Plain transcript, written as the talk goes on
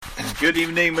Good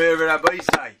evening, Me'er Rabbi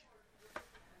Isai.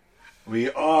 We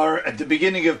are at the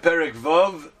beginning of Perek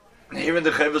Vav, here in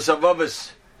the Chovos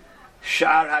HaLevavos,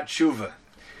 Sha'ar HaTshuva.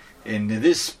 In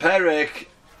this Perek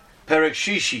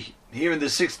Shishi, here in the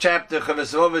 6th chapter,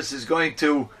 Chovos HaLevavos is going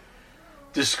to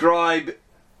describe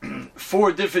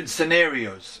 4 different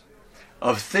scenarios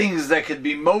of things that could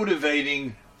be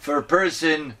motivating for a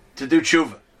person to do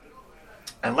tshuva.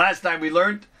 And last time we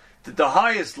learned that the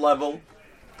highest level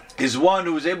is one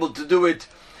who is able to do it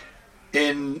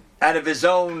out of his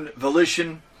own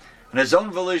volition,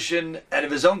 out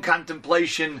of his own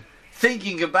contemplation,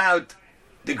 thinking about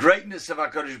the greatness of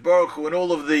HaKadosh Baruch Hu and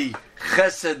all of the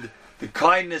chesed, the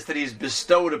kindness that he's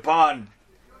bestowed upon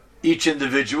each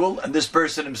individual, and this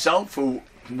person himself who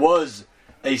was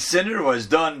a sinner, who has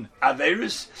done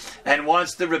Averis, and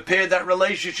wants to repair that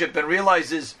relationship and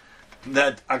realizes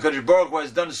that HaKadosh Baruch Hu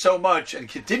has done so much and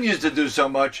continues to do so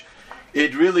much.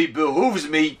 It really behooves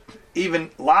me,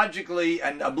 even logically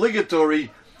and obligatory,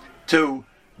 to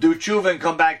do tshuva and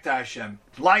come back to Hashem.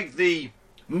 Like the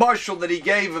marshal that he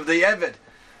gave of the Eved,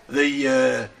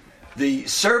 the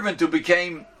servant who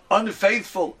became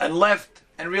unfaithful and left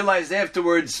and realized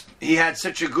afterwards he had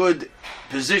such a good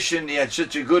position, he had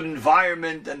such a good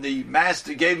environment, and the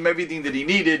master gave him everything that he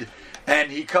needed,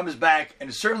 and he comes back,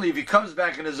 and certainly if he comes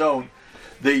back on his own,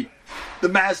 the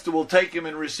master will take him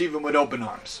and receive him with open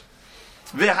arms.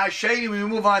 V'hasheni, we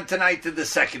move on tonight to the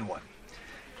second one.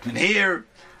 And here,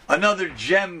 another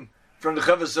gem from the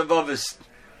Chovos HaLevavos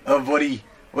of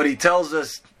what he tells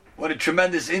us, what a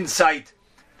tremendous insight,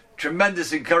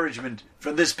 tremendous encouragement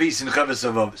from this piece in Chovos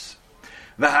HaLevavos.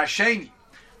 V'hasheni,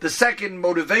 the second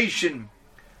motivation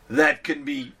that can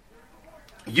be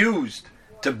used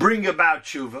to bring about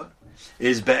tshuva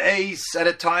is be'ez at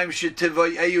a time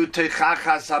shetivay eyu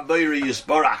teichachas habayri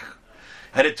yisbarach.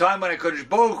 At a time when HaKadosh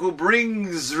Baruch Hu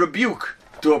brings rebuke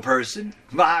to a person,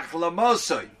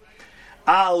 v'hachlamosoi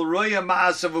al roya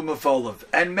ma'asav u'mefolav,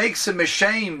 and makes him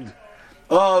ashamed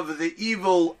of the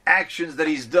evil actions that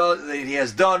he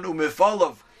has done,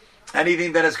 u'mefolav,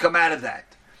 anything that has come out of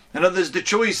that. In other words, the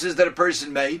choices that a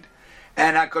person made,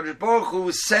 and HaKadosh Baruch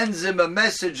Hu sends him a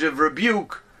message of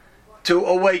rebuke to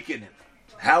awaken him.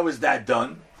 How is that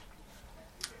done?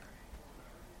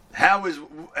 How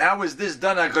is this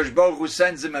done? HaKadosh Baruch Hu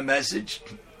sends him a message.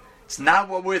 It's not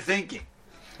what we're thinking.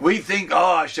 We think,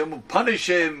 Hashem will punish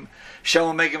him, Hashem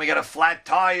will make him get a flat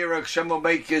tire, or Hashem will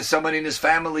make somebody in his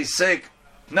family sick.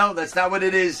 No, that's not what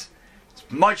it is. It's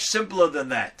much simpler than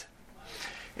that.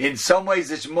 In some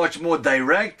ways it's much more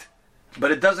direct,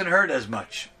 but it doesn't hurt as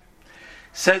much.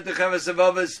 Says the Chovos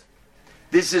HaLevavos,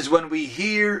 this is when we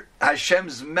hear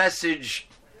Hashem's message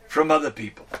from other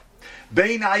people.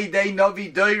 Bein Aidei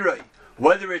Novi Doiroi,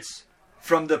 whether it's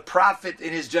from the prophet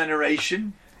in his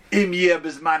generation, Im Yeh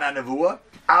Bizman HaNevuah.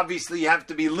 Obviously you have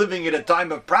to be living at a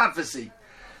time of prophecy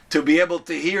to be able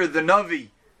to hear the Navi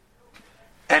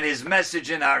and his message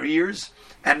in our ears.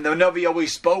 And the Navi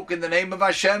always spoke in the name of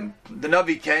Hashem. The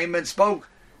Navi came and spoke.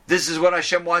 This is what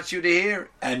Hashem wants you to hear.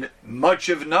 And much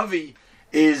of Navi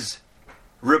is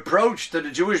reproach to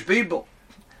the Jewish people.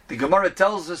 The Gemara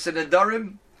tells us in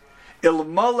Nedarim,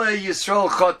 Ilmale Yisrael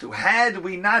Chotu. Had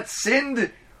we not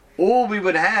sinned, all we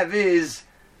would have is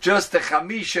just the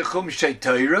Chamisha Chumshei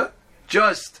Torah,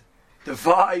 just the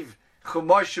 5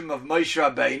 Chumashim of Moshe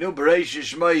Rabbeinu,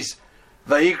 Bereishis Shmos,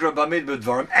 Vayikra Bamidbar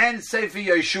Dvarim, and Sefer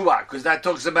Yeshua, because that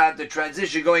talks about the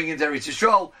transition going into Eretz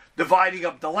Yisrael, dividing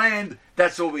up the land.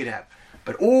 That's all we'd have.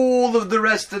 But all of the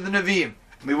rest of the Nevi'im,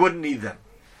 we wouldn't need them.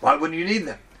 Why wouldn't you need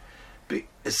them?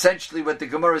 Essentially what the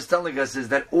Gemara is telling us is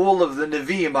that all of the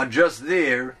Nevi'im are just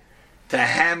there to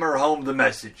hammer home the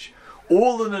message.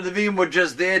 All of the Nevi'im were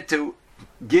just there to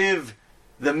give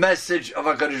the message of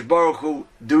HaKadosh Baruch Hu,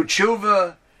 do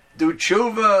tshuva, do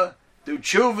tshuva, do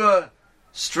tshuva,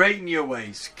 straighten your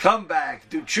ways, come back,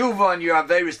 do tshuva on your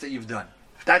averis that you've done.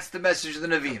 That's the message of the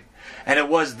Nevi'im. And it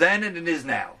was then and it is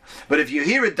now. But if you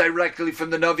hear it directly from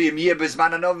the Navi,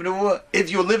 if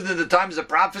you lived in the times of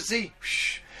prophecy,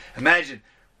 imagine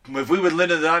if we would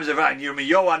live in the times of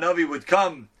Yirmiyahu Navi would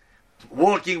come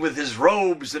walking with his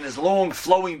robes and his long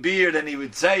flowing beard, and he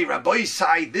would say, Rabbi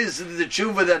Isai, this is the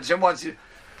tshuva that Hashem wants you.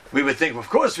 We would think, of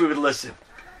course we would listen.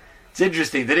 It's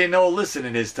interesting, they didn't all listen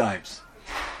in his times.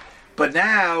 But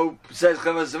now, says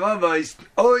Chovos HaLevavos,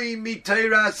 Oy mi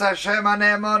teiras Hashem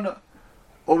hane'emana.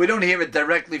 Or we don't hear it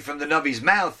directly from the Navi's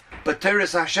mouth, but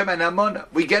teiras Hashem hane'emana.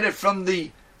 We get it from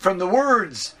the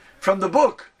words, from the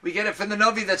book. We get it from the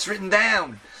Navi that's written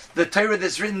down, the Torah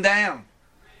that's written down.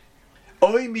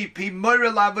 Oy mi pi moira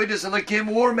la'avodas Elokim,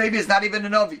 or maybe it's not even a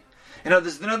Navi. You know,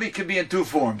 the Navi could be in 2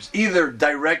 forms. Either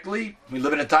directly, we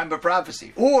live in a time of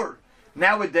prophecy, or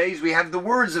Nowadays we have the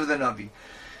words of the Navi.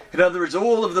 In other words,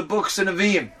 all of the books in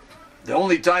Nevi'im. The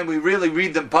only time we really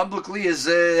read them publicly is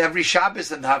every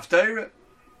Shabbos and Haftarah.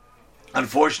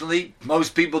 Unfortunately,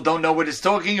 most people don't know what it's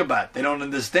talking about. They don't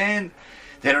understand.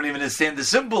 They don't even understand the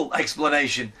simple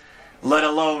explanation, let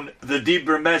alone the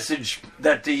deeper message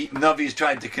that the Navi is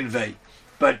trying to convey.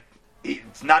 But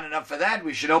it's not enough for that.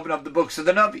 We should open up the books of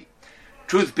the Navi.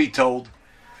 Truth be told,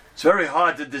 it's very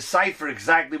hard to decipher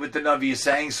exactly what the Navi is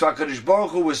saying. So HaKadosh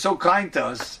Baruch Hu was so kind to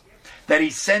us that he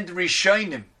sent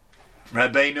Rishonim,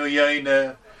 Rabbeinu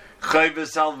Yoina,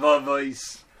 Chovos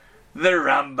HaLevavos, the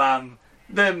Rambam,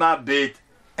 the Mabit,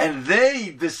 and they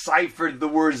deciphered the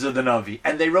words of the Navi.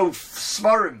 And they wrote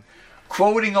Svarim,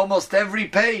 quoting almost every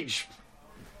page.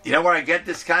 You know where I get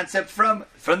this concept from?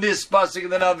 From this pasuk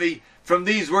of the Navi, from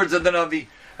these words of the Navi.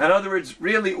 In other words,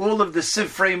 really all of the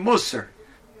Sifrei Musar.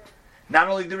 Not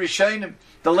only the Rishonim,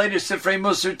 the later Sifrei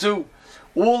Musar too.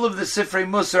 All of the Sifrei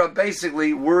Musar are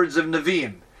basically words of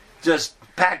Nevi'im, just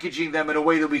packaging them in a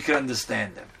way that we can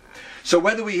understand them. So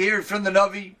whether we hear it from the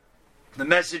Navi, the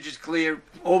message is clear,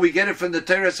 or we get it from the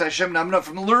Teres Hashem Namna,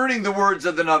 from learning the words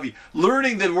of the Navi,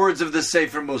 learning the words of the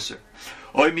Sefer Musar.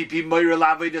 Or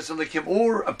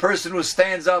a person who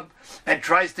stands up and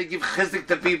tries to give chizuk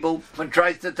to people, and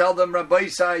tries to tell them, Rabbi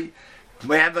Isai,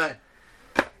 we have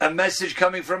a message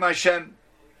coming from Hashem,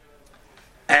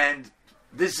 and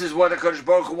this is what HaKadosh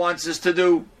Baruch Hu wants us to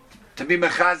do, to be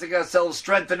mechazik ourselves,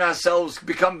 strengthen ourselves,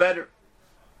 become better.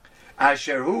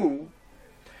 Asher hu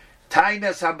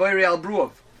tainas habayri al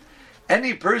bruav.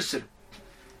 Any person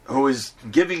who is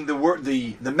giving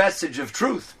the message of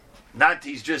truth, not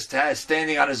he's just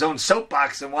standing on his own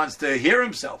soapbox and wants to hear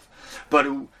himself, but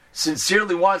who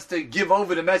sincerely wants to give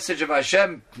over the message of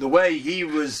Hashem the way he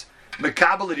was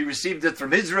Mekabel, that he received it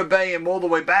from his Rebbeim all the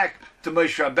way back to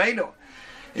Moshe Rabbeinu,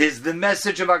 is the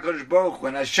message of HaKadosh Baruch Hu.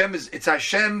 And it's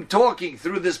Hashem talking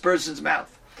through this person's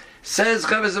mouth. Says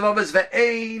Chovos HaLevavos,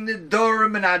 Ve'ein dor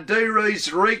min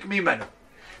hadoros reik mimenu.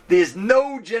 There's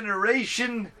no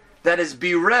generation that is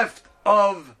bereft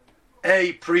of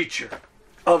a preacher,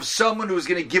 of someone who's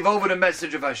going to give over the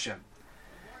message of Hashem.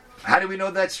 How do we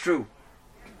know that's true?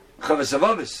 Chovos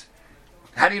HaLevavos.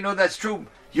 How do you know that's true?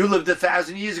 You lived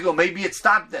 1,000 years ago. Maybe it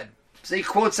stopped then. So he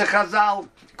quotes a Chazal,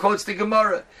 quotes the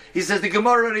Gemara. He says, the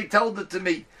Gemara already told it to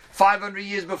me 500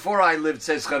 years before I lived,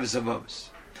 says Chovos HaLevavos.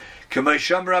 K'may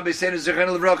Sham Rabbi Seinu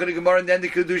Zechron L'Vracha, the Gemara, and then the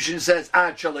Kedushin says,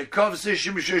 Ad Shalei Kovse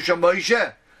Shem Shel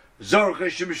Moshe, Zorcha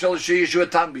Shem Shel Yeshua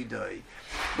Tambidoi.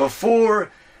 Before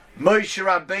Moshe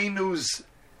Rabbeinu's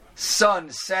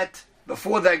sun set,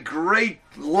 before that great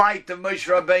light of Moshe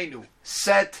Rabbeinu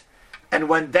set and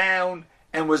went down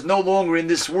and was no longer in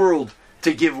this world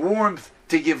to give warmth,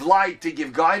 to give light, to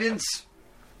give guidance,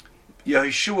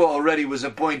 Yeshua already was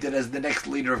appointed as the next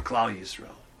leader of Klal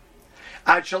Yisrael.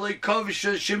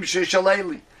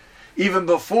 Even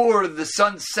before the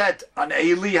sun set on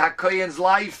Eli HaKoyen's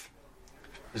life,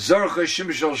 Zorcha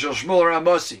Shimshel Shel Shmuel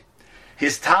Ramosi,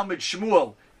 his Talmud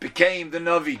Shmuel became the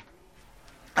Navi.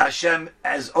 Hashem,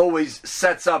 as always,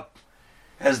 sets up,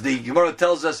 as the Gemara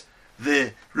tells us,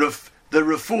 the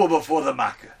refuah before the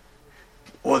Makkah,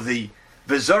 or the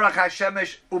V'zorach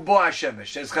Hashemesh Ubo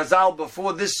Hashemesh. As Chazal,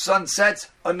 before this sun sets,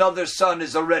 another sun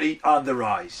is already on the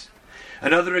rise.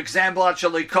 Another example,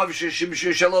 Eliyahu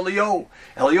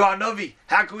Navi.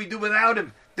 How can we do without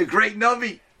him? The great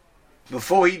Navi.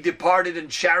 Before he departed in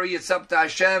chariots up to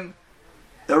Hashem,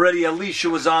 already Elisha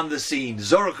was on the scene.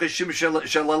 Zorach Hashem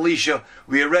Shel Elisha.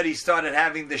 We already started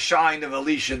having the shine of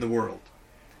Elisha in the world.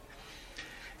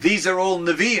 These are all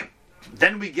Nevi'im.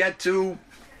 Then we get to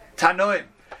Tanoim.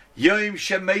 Yom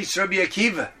Shemeis Rabbi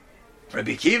Akiva.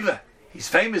 Rabbi Akiva, he's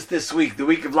famous this week, the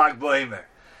week of Lag BaOmer.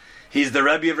 He's the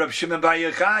Rebbe of Rabbi Shimon Bar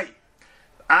Yochai.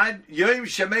 And Yom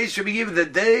Shemeis Rabbi Akiva, the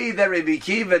day that Rabbi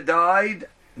Akiva died,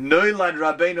 Noilad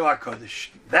Rabbeinu HaKadosh.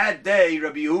 That day,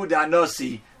 Rabbi Yehuda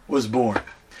HaNasi was born.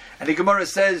 And the Gemara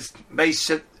says,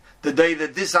 the day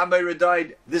that this Amira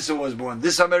died, this one was born.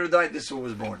 This Amira died, this one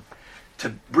was born. To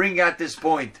bring out this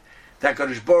point, that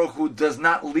Kadosh Baruch Hu does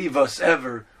not leave us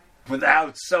ever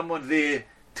without someone there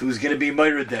who's going to be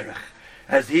Meira Derech.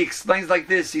 As he explains like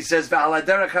this, he says,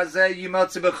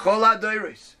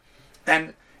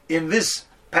 and in this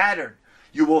pattern,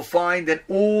 you will find that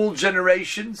all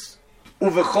generations,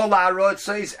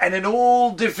 and in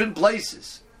all different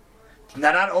places,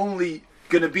 they're not only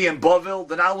going to be in Bavel,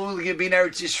 they're not only going to be in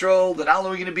Eretz Yisrael, they're not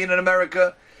only going to be in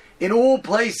America. In all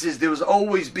places, there will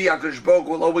always be, HaKadosh Baruch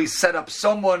Hu will always set up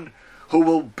someone who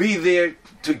will be there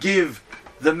to give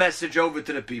the message over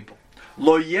to the people.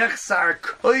 Lo yechsar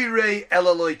koirei el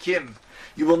Elokim.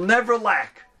 You will never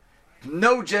lack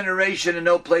no generation and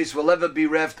no place will ever be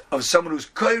reft of someone who's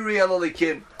Koiri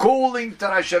Elolikim, calling to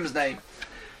Hashem's name.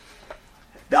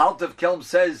 The Alt of Kelm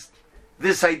says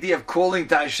this idea of calling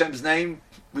to Hashem's name,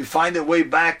 we find it way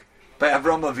back by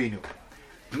Avram Avinu.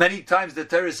 Many times the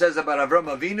Torah says about Avram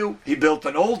Avinu, he built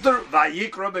an altar,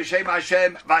 Vayikra b'Shem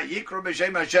Hashem, Vayikra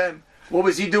b'Shem Hashem. What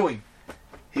was he doing?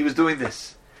 He was doing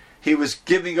this. He was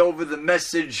giving over the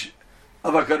message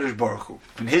of HaKadosh Baruch Hu.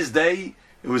 In his day,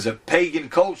 it was a pagan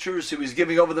culture, so he was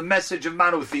giving over the message of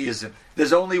monotheism.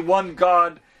 There's only one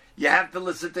God, you have to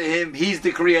listen to him, he's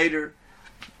the creator.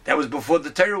 That was before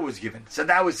the Torah was given. So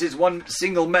that was his one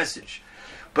single message.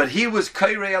 But he was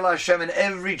Kairei El Hashem, and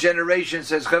every generation,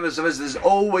 says Chavos, there's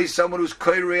always someone who's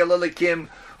Kairei El Elikim,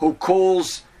 who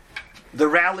calls the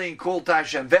rallying call to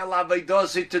Hashem. Ve'el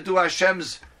Avodah, to do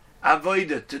Hashem's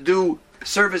Avodah, to do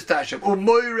service to Hashem.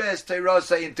 Umoires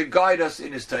Teirasei, and to guide us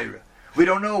in his Torah. We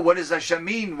don't know, what does Hashem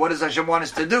mean? What does Hashem want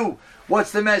us to do?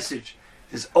 What's the message?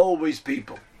 There's always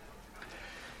people.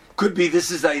 Could be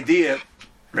this is the idea.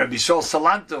 Rabbi Shaul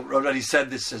Salanto already said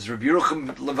this, as Rabbi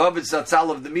Yerucham Levovitz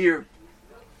Zatzal of the Mir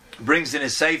brings in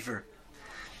his Sefer.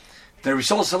 The Rabbi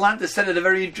Shaul Salanto said it a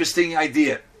very interesting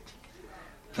idea.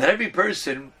 That every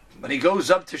person, when he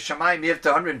goes up to Shamayim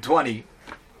after 120,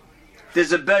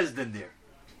 there's a Bezdin there.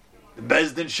 The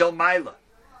Bezdin Shel Maila,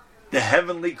 the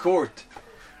heavenly court.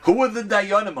 Who are the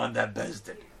Dayanim on that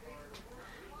Bezdin?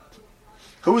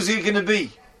 Who is he going to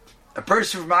be? A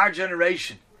person from our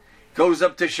generation goes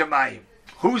up to Shamayim.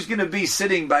 Who's going to be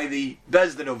sitting by the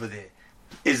Bezdin over there?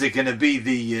 Is it going to be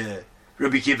the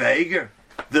Rabbi Kiva Eger,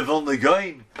 the Vilna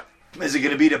Gaon? Is it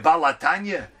going to be the Baal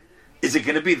HaTanya? Is it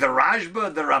going to be the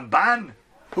Rashba, the Ramban?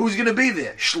 Who's going to be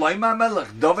there? Shlomo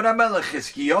HaMelech, David HaMelech,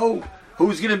 Chizkiyahu?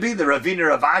 Who's going to be there? Ravina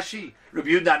Rav Ashi, Rabbi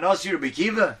Yehuda Nasi, Rabbi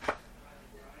Kiva?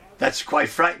 That's quite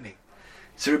frightening.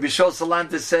 So Rabbi Shaul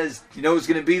Salanto says, you know who's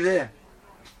going to be there?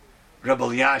 Rabbi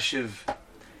Elyashiv,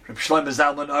 Rabbi Shlomo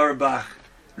Zalman Auerbach,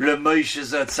 Rabbi Moshe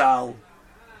Zatzal,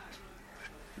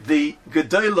 the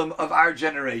Gedolim of our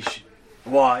generation.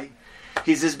 Why?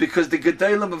 He says because the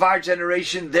Gedolim of our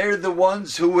generation, they're the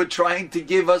ones who were trying to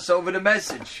give us over the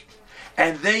message.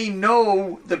 And they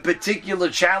know the particular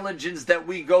challenges that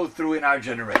we go through in our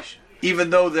generation. Even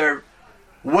though they're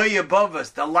way above us,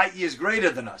 the light years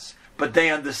greater than us, but they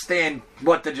understand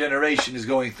what the generation is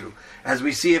going through. As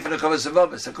we see it in the Chavos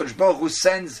Avos, HaKadosh Baruch Hu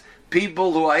sends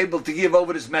people who are able to give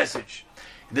over this message.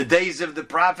 In the days of the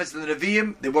prophets and the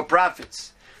Nevi'im, they were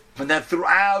prophets. And then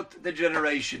throughout the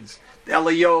generations, the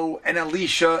Eliyahu and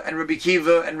Elisha and Rabbi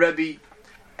Kiva and Rebbe,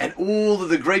 and all of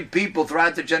the great people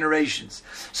throughout the generations.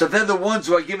 So they're the ones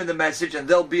who are given the message, and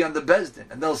they'll be on the Bezdin,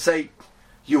 and they'll say,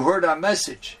 you heard our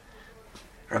message.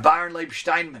 Rabbi Aaron Leib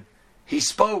Steinman, he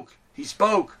spoke.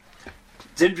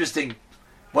 It's interesting.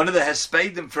 One of the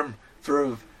Hespedim for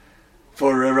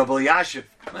Rabbi Elyashiv,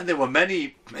 and there were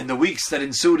many in the weeks that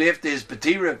ensued after his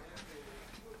Petira.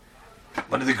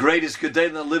 One of the greatest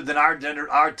Gedolim that lived in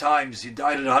our times. He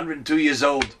died at 102 years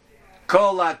old.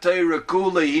 Kol HaTorah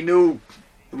Kula, he knew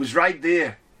it was right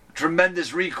there.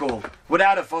 Tremendous recall,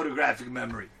 without a photographic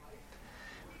memory.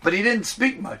 But he didn't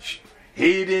speak much.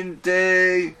 He didn't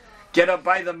get up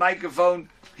by the microphone.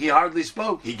 He hardly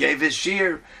spoke. He gave his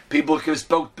shir. People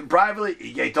spoke privately.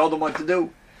 He told them what to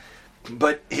do.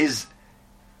 But his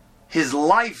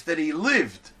life that he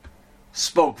lived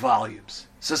spoke volumes.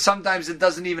 So sometimes it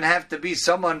doesn't even have to be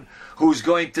someone who's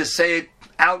going to say it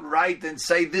outright and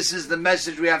say, this is the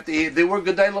message we have to hear. There were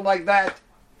Gedolim like that,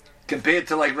 compared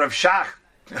to like Rav Shach,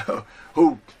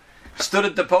 who stood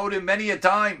at the podium many a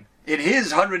time in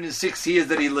his 106 years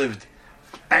that he lived,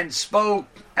 and spoke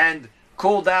and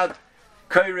called out,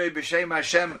 Kairei b'Shem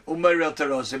Hashem Umer El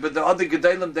Terose. But the other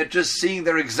Gedolim, they're just seeing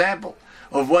their example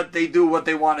of what they do, what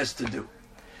they want us to do.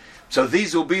 So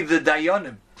these will be the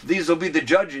Dayanim, these will be the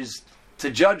judges to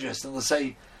judge us, and they'll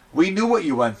say, we knew what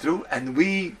you went through, and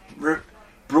we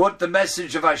brought the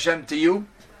message of Hashem to you,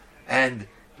 and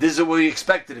this is what we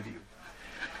expected of you.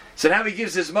 So now he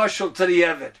gives his mashal to the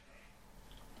Eved.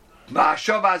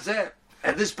 Ma'ashav hazeh,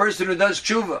 and this person who does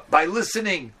tshuva, by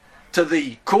listening to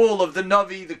the call of the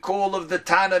Navi, the call of the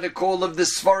Tana, the call of the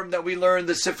Sfarim that we learn,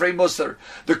 the Sifrei Musar,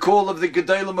 the call of the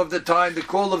Gedolim of the time, the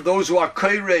call of those who are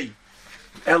Kairei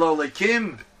El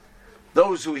Olikim,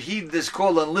 those who heed this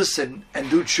call and listen and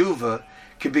do tshuva,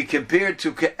 can be compared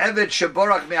to Ke'eved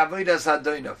Sheborach Me'avodas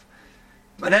Hadoinav.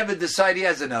 When Eved decides he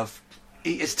has enough,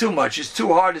 it's too much, it's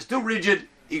too hard, it's too rigid,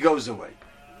 he goes away.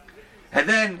 And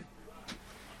then,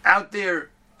 out there,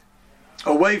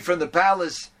 away from the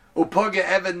palace, Upoge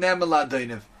Eved Nemel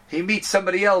Hadoinav, he meets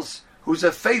somebody else who's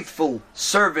a faithful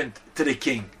servant to the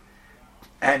king.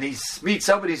 And he meets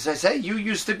somebody and says, hey, you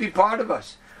used to be part of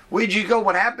us. Where'd you go?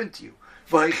 What happened to you?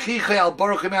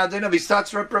 He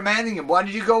starts reprimanding him. Why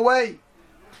did you go away?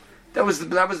 That was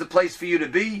the place for you to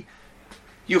be.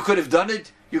 You could have done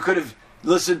it. You could have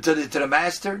listened to the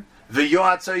master. So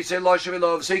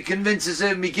he convinces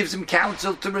him. He gives him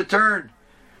counsel to return.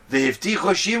 And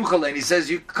he says,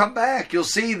 you come back. You'll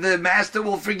see the master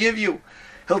will forgive you.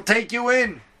 He'll take you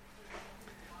in.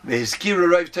 And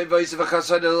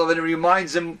it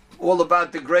reminds him all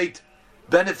about the great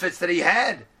benefits that he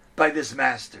had by this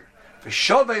master. That's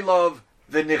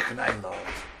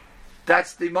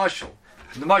the mashal.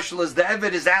 The mashal is the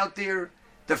Eved is out there.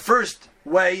 The first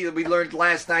way that we learned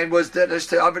last night was that the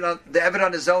Eved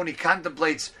on his own, he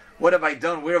contemplates, what have I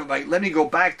done? Where have I? Let me go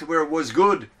back to where it was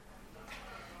good.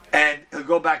 And he'll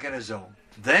go back on his own.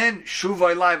 Then,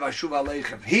 Shuvay Lai Vashuv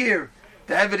Aleichem. Here,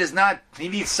 the Eved is not, he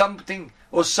needs something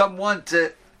or someone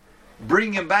to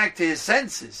bring him back to his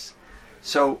senses.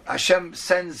 So Hashem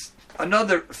sends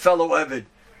another fellow Eved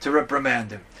to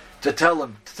reprimand him, to tell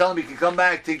him he can come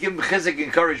back, to give him chizik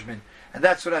encouragement. And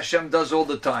that's what Hashem does all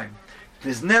the time.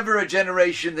 There's never a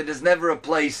generation, there's never a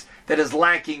place that is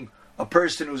lacking a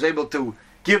person who's able to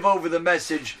give over the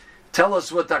message, tell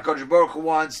us what HaKadosh Baruch Hu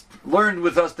wants, learn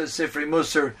with us the Sifrei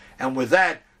Musar, and with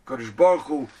that, HaKadosh Baruch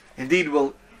Hu indeed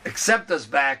will accept us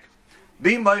back,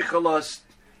 be meichel us,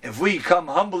 if we come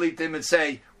humbly to Him and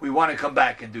say, we want to come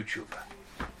back and do tshuva.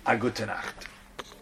 A gute Nacht.